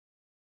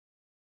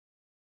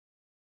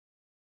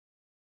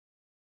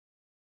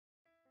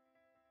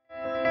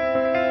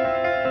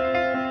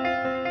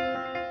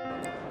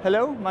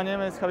Hello, my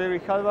name is Javier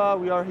Grijalba.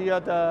 We are here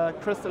at the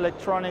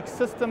Electronic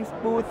Systems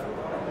booth.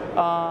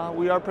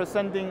 We are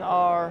presenting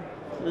our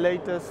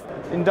latest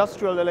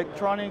industrial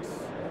electronics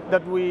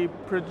that we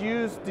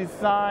produce,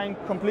 design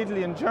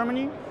completely in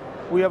Germany.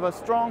 We have a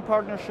strong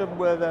partnership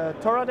with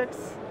Toradex,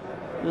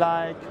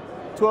 like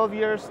 12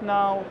 years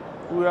now.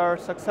 We are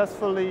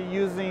successfully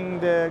using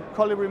the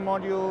Colibri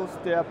modules,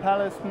 the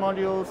Apalis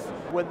modules,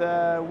 with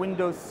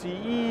Windows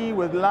CE,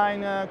 with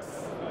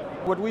Linux.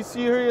 What we see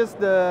here is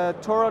the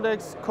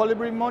Toradex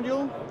Colibri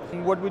module.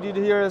 What we did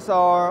here is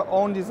our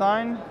own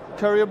design,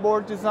 carrier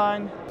board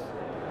design.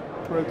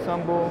 For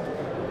example,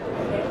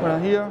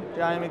 here,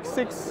 the i.MX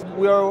 6.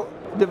 We are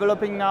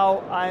developing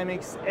now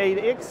i.MX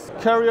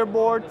 8X carrier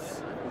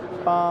boards,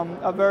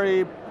 a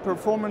very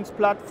performance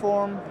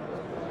platform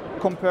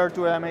compared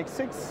to i.MX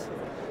 6.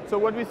 So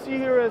what we see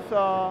here is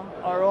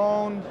our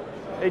own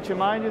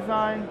HMI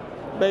design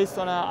based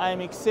on an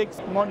i.MX 6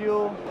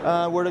 module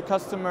where the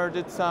customer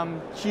did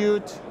some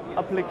cute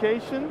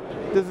application.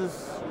 This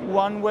is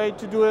one way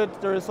to do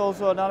it. There is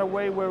also another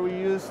way where we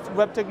used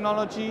web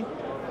technology.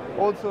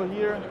 Also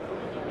here,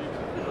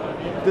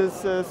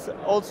 this is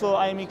also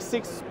i.MX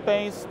 6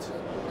 based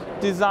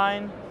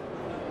design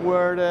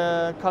where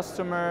the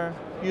customer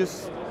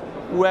used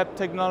web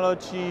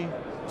technology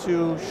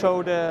to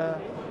show the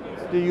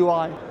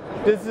UI.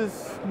 This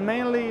is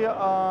mainly,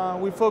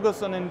 we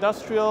focus on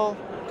industrial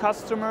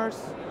customers,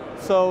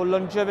 so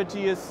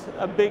longevity is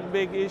a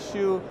big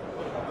issue,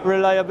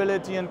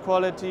 reliability and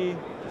quality,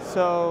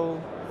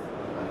 so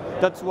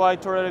that's why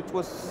Toradex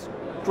was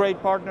great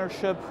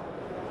partnership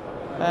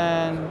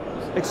and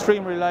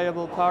extreme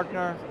reliable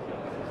partner.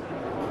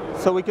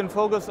 So we can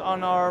focus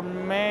on our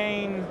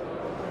main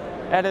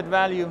added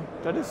value,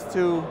 that is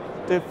to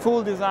the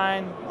full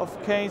design of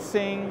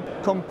casing,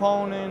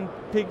 component,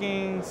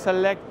 picking,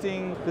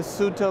 selecting the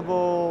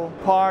suitable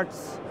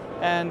parts.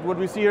 And what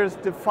we see here is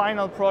the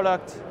final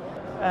product.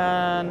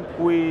 And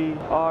we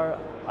are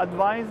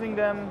advising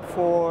them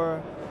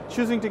for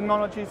choosing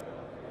technologies.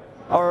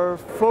 Our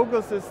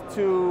focus is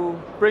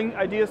to bring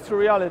ideas to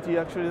reality,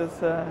 actually.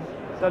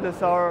 That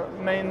is our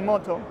main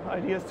motto,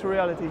 ideas to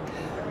reality.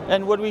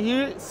 And what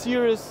we see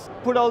here is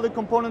put all the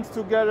components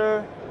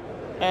together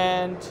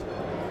and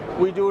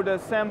we do the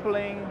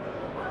sampling,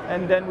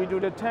 and then we do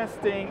the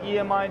testing,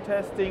 EMI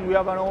testing. We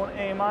have our own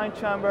AMI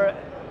chamber.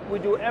 We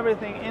do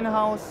everything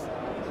in-house,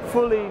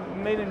 fully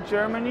made in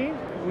Germany.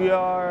 We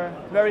are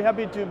very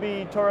happy to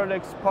be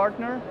Toradex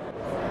partner.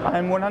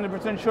 I'm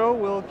 100% sure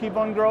we'll keep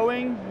on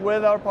growing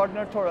with our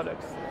partner Toradex.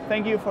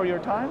 Thank you for your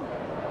time,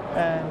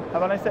 and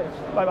have a nice day.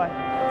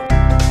 Bye-bye.